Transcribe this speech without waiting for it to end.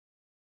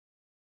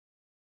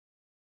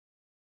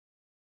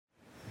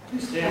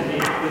Please stand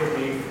with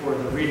me for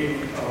the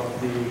reading of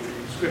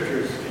the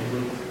scriptures in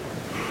Luke.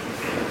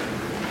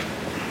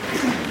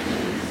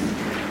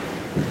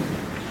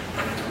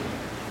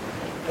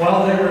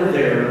 While they were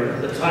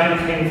there, the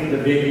time came for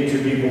the baby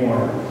to be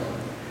born,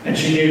 and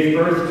she gave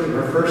birth to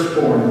her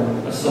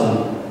firstborn, a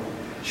son.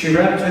 She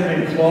wrapped him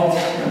in cloths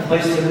and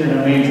placed him in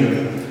a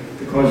manger,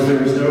 because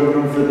there was no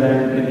room for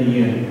them in the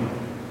inn.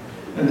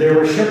 And there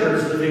were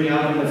shepherds living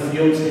out in the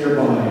fields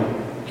nearby,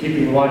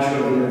 keeping watch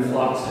over their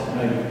flocks at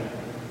night.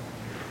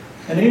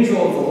 An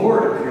angel of the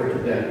Lord appeared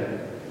to them,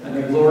 and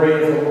the glory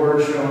of the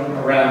Lord shone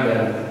around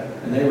them,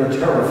 and they were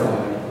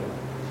terrified.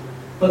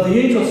 But the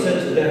angel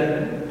said to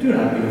them, "Do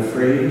not be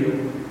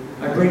afraid.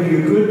 I bring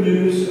you good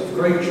news of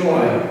great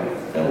joy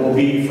that will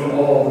be for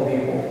all the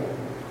people."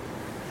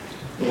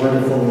 The word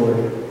of the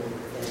Lord.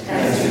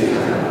 Thanks be to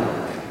God.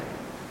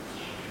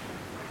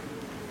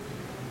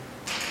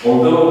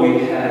 Although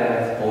we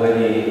have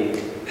already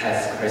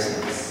passed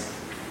Christmas,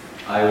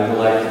 I would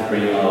like to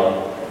bring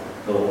up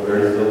the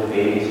birth of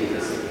baby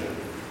Jesus again.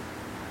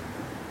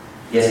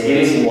 Yes, it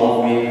is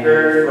what we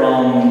heard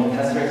from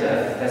Pastor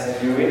Jeff the past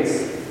few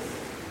weeks,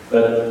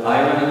 but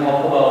I want to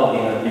talk about it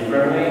in a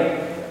different way,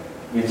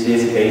 which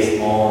is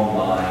based on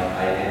my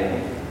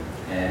identity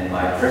and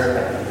my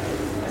perspective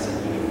as an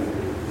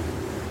immigrant.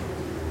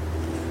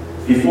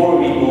 Before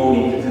we go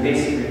into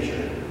today's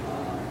scripture,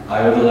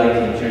 I would like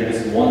to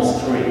introduce one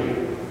story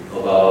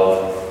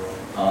about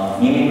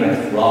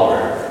immigrant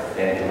flower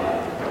dandelion.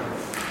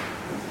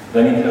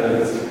 Let me tell you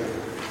this story.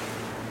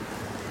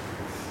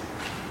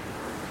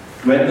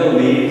 When the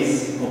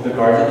leaves of the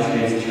garden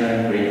trees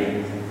turn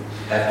green,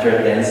 after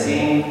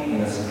dancing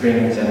in a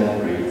spring gentle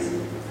breeze,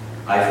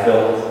 I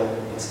felt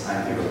it's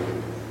time to go.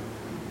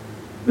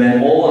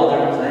 When all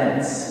other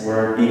plants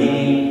were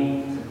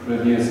beginning to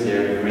produce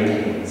their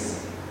green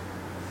leaves,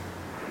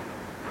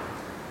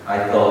 I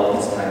thought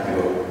it's time to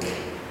go.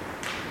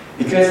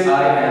 Because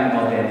I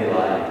am a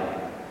dandelion,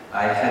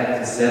 I had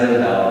to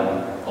settle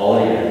down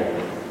earlier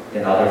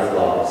than other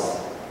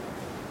flowers.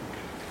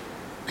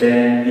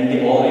 Then, in the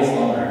early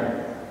summer,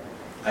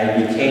 I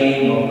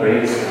became a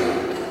brave soul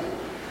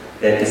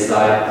that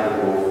decided to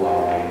go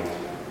far away.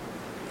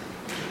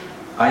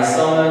 I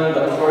summoned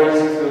the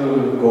courage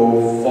to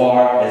go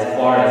far as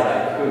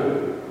I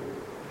could.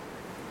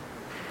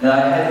 And I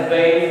had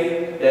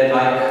faith that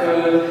I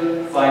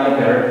could find a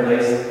better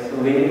place to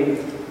live.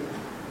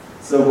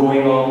 So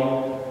going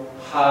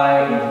up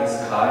high in the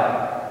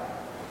sky,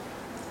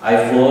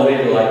 I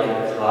floated like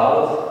a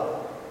cloud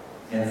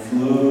and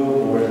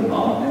flew over the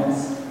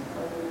mountains,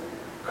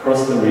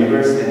 across the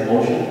rivers and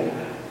ocean.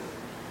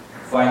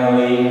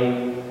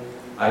 Finally,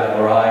 I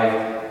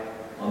arrived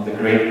on the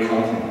great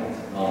continent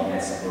known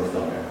as North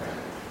America.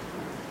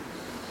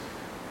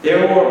 There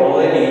were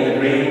already the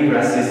green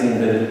grasses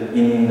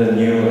in the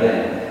new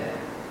land.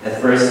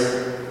 At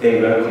first, they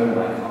welcomed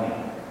my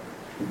coming.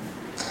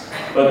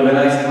 But when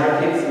I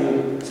started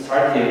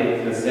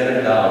to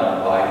settle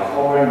down by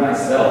covering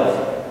myself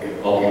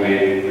up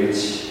with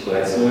rich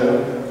black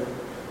soil,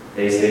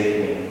 they said to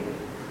me,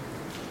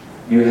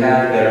 "You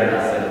had better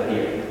not settle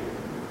here.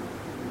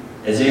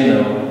 As you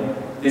know,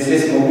 this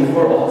is only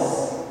for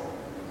us."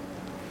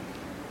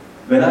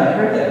 When I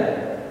heard that,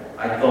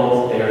 I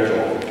thought they were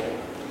joking.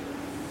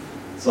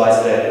 So I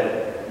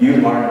said,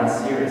 "You are not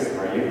serious,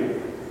 are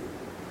you?"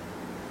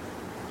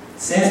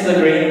 Since the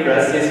green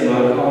grasses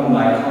welcomed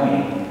my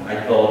coming, I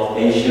thought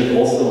they should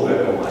also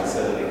welcome my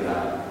settling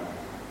down.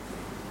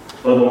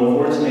 But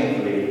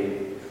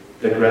unfortunately,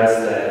 the grass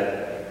said,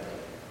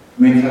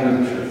 "We tell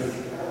the truth.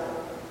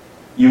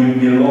 You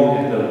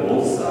belong at the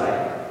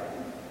roadside,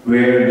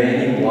 where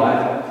many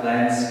wild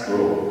plants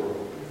grow.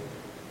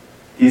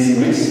 This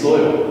rich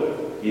soil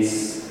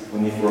is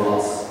only for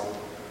us."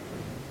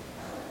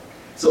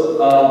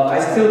 So I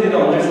still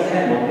didn't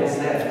understand what they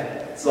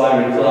said. So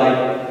I replied,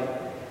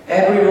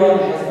 "Everyone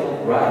has the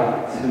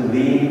right to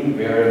live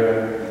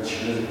wherever he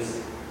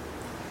chooses."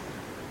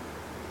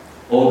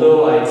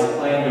 Although I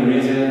explained the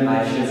reason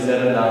I should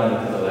settle down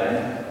into the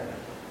land,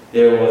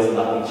 there was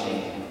nothing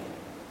changing.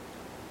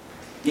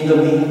 In the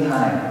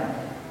meantime,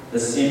 the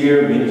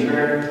severe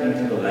winter came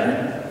to the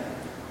land,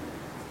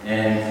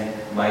 and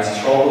my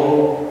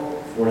struggle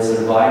for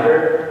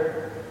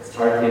survival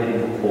started in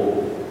the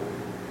cold.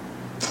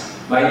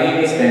 My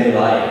name is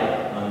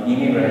Dandelion, an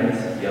immigrant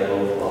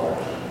yellow flower.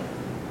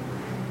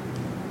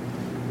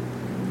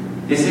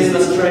 This is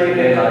the story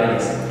that I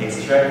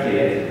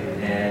extracted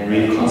and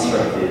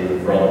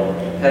reconstructed from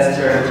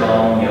Pastor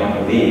Jung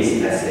Young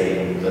Lee's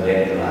essay, The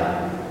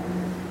Dandelion.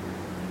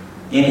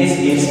 In his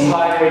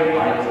inspiring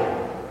article,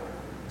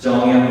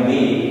 Jung Young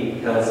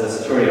Lee tells the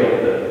story of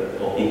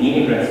the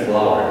immigrant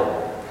flower,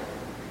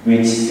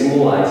 which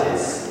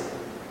symbolizes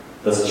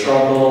the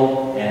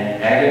struggle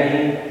and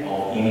agony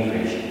of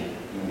immigration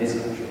in this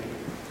country.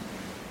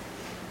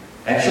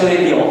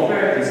 Actually, the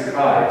author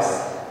describes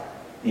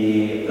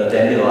the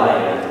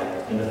dandelion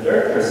in the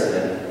third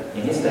person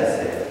in his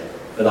essay,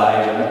 but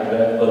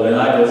when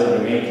I was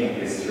remaking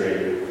this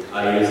story,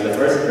 I used the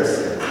first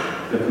person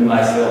to put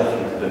myself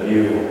into the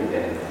view of the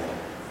dandelion.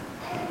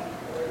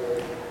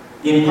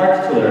 In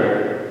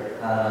particular,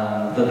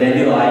 the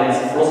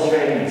dandelion's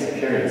frustrating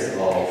experience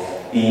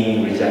of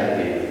being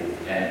rejected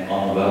and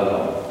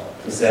unwelcome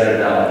to settle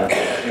down in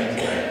the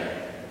strange land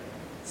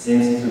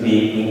seems to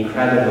be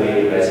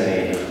incredibly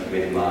resonating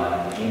with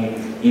my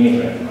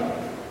immigrant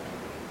life.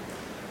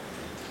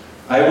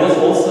 I was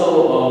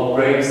also a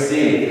brave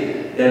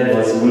seed that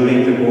was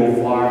willing to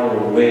go farther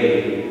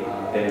away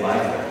than my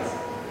friends.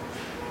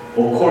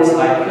 Of course,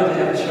 I could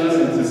have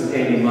chosen to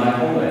stay in my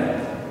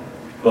homeland,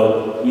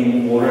 but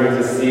in order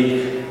to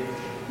seek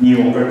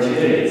new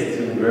opportunities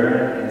to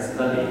learn and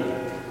study,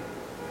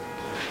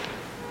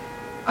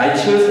 I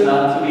chose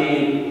not to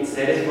be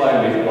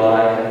satisfied with what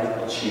I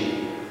had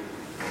achieved.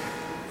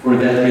 For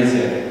that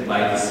reason,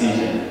 my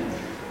decision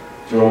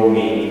drove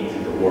me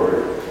into the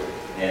world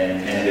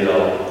and ended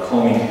up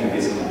coming to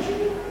this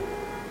country.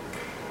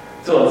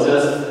 To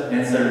adjust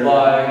and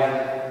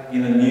survive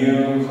in a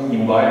new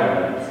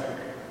environment,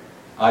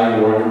 I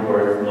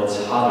worked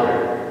much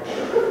harder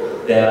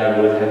than I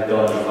would have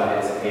done if I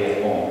had stayed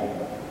at home.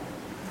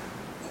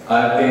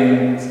 I've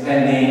been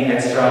spending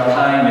extra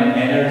time and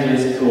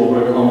energies to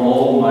overcome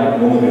all my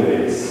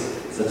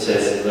vulnerabilities, such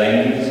as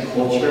language,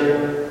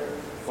 culture,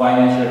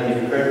 financial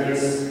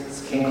difficulties,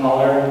 skin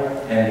color,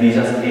 and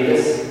visa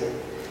status.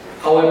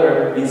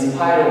 However, in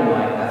spite of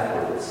my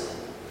efforts,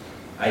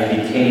 I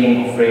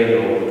became afraid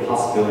of the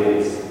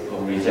possibilities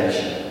of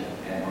rejection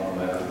and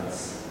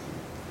unwelcomeness.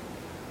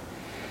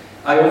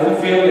 I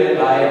often feel that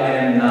I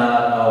am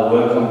not a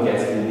welcome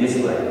guest in this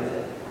land.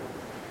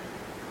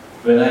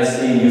 When I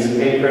see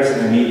newspapers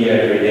and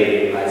media every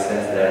day, I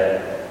sense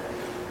that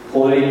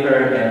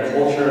political and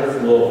cultural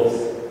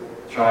flows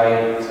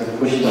try to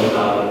push me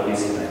out of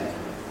this land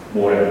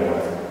more and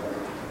more.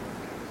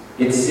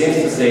 It seems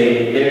to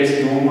say there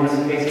is no more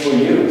space for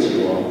you,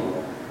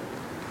 Jiwon.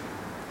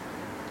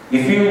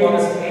 If you want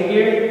to stay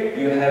here,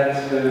 you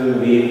have to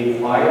live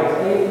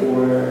quietly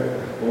or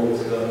go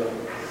to the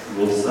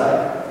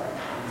roadside.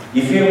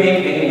 If you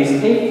make any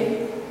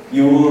mistake,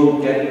 you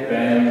will get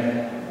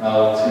banned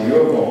out to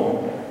your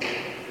home.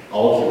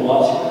 I'll keep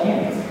watching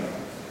you.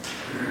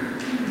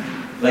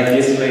 Like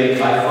this way,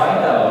 I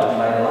find out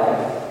my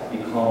life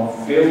become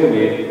filled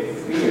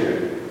with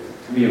fear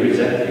to be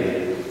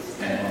rejected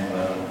and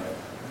unwelcome.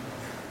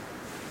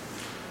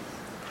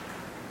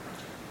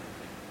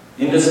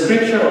 In the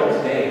scripture of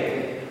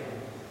today,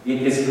 it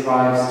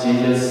describes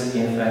Jesus'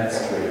 infant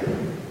story.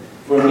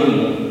 For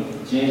me,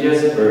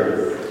 Jesus'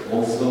 birth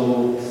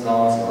also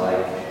sounds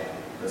like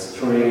a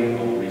story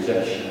of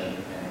rejection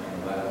and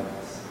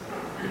unwelcomeness.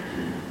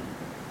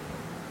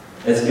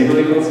 As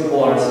biblical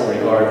scholars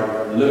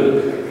regard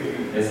Luke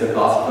as the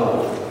gospel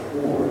of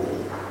the poor,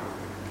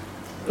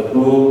 the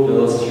book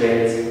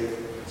illustrates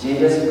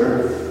Jesus'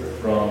 birth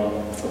from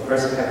the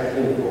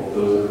perspective of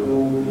those who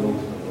belong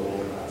to the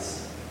lower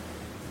class.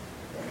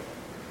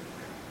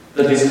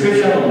 The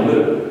description of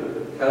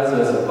Luke tells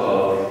us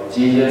about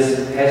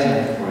Jesus'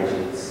 pageant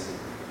origins.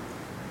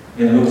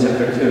 In Luke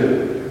chapter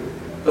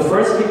 2, the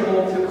first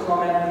people to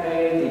come and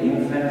pay the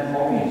infant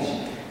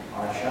homage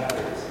are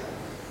shepherds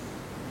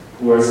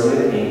who are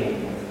sleeping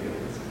in the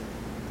fields.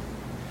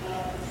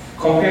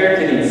 Compared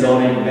to the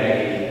exotic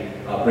Magi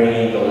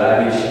bringing the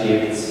lavish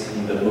gifts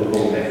in the book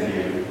of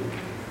Matthew,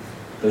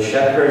 the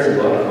shepherd's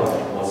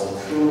welcome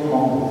was too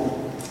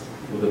humble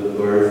to the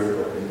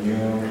birth of the new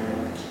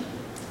monarchy.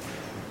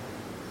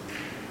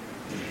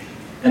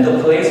 And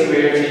the place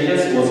where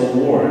Jesus was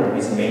born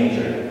is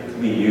manger, to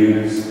be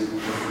used to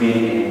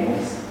feed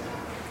animals.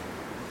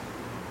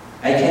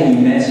 I can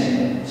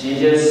imagine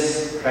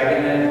Jesus'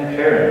 pregnant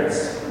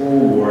parents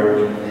who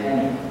were in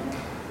panic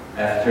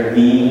after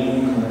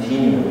being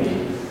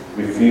continually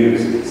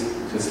refused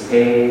to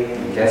stay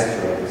in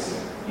guest rooms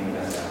in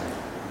Bethlehem.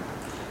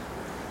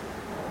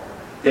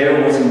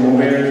 There was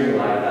nowhere to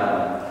lie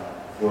down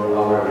for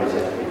our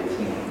rejected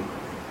king.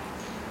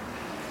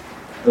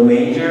 The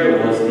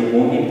manger was the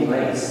only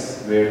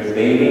place where the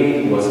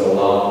baby was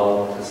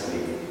allowed to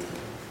sleep.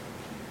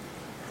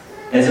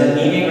 As an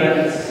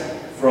immigrant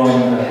from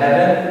the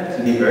heaven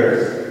to the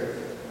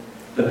earth,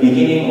 the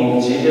beginning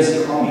of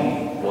Jesus'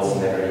 coming was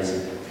never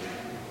easy.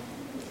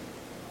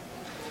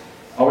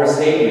 Our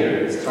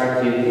Savior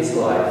started his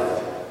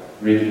life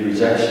with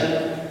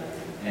rejection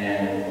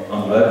and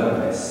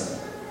unwelcomeness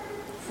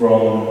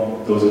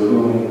from those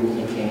whom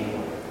he came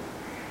from.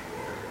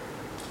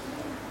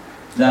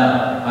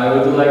 Now, I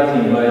would like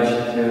to invite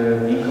you to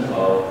think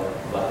about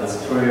what the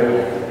story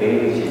of the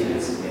baby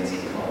Jesus means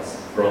to us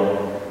from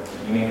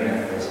the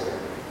immigrant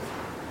perspective.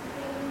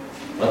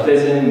 What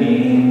does it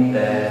mean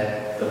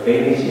that the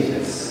baby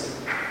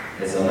Jesus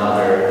is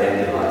another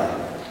dandelion?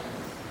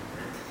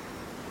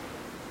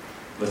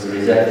 Was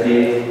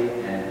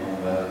rejected and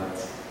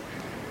unwelcomed.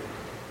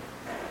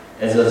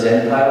 As a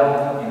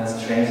Gentile in a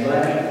strange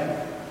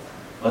land,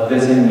 what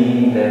does it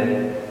mean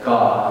that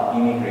God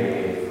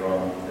immigrated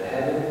from the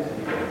heaven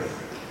to the earth?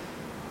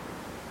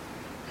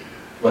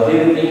 What do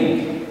you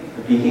think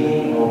the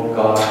beginning of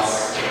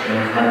God's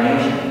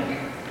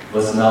incarnation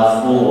was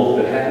not full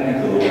of the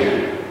heavenly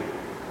glory,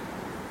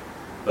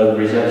 but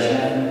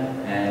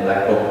rejection and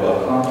lack of welcome?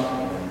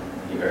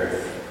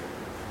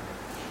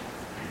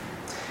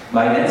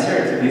 My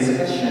answer to this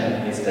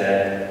question is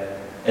that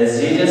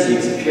as Jesus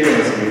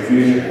experienced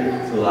refusal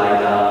to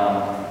lie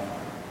down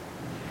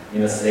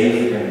in a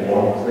safe and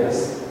warm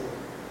place,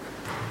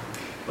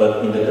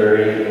 but in the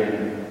dirty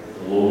and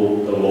the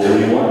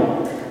lowly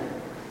one,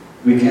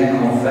 we can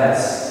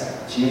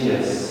confess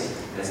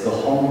Jesus as the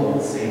humble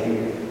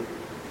Savior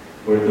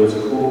for those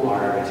who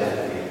are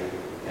rejected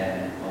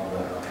and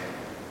unwelcome.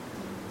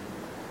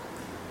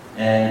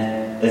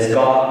 And as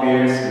God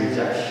bears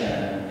rejection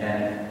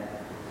and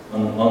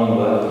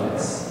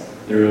unwelcomeness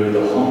through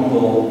the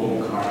humble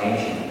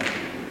incarnation,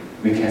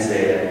 we can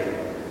say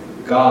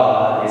that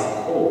God is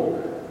hope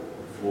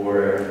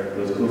for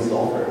those who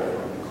suffer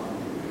from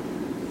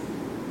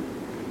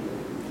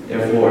the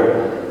Therefore,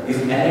 if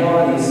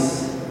anyone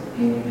is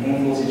in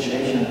painful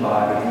situation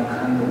by any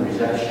kind of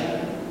rejection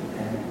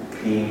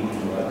and being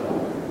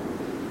unwelcome,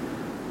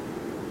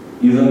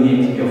 you don't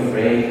need to be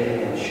afraid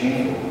and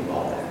shameful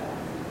about that.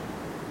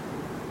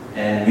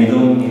 And we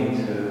don't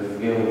need to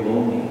feel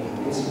lonely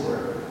in this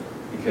world,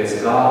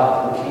 because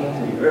God, who came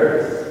to the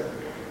earth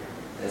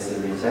as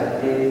a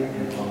rejected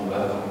and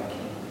unwelcome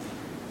King,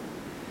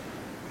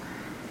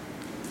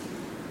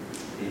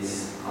 is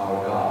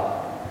our God,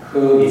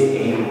 who is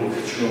able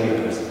to truly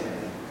understand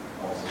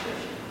our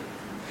situation.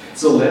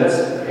 So let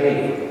us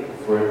pray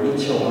for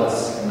each of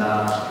us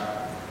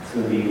not to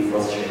be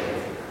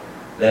frustrated.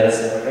 Let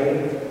us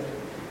pray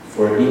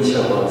for each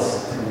of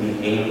us to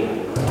be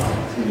able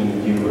to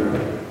endure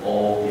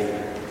all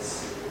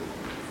difficulties.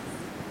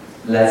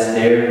 Let's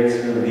dare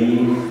to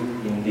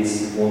live in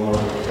this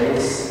vulnerable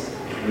place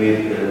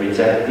with the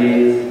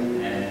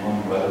rejected and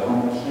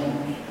unwelcome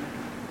King,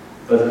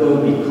 but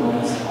who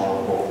becomes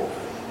our hope.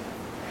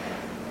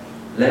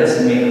 Let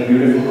us make a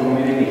beautiful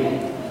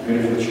community,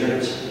 beautiful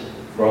church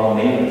for our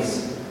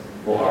neighbors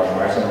who are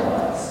marginalized.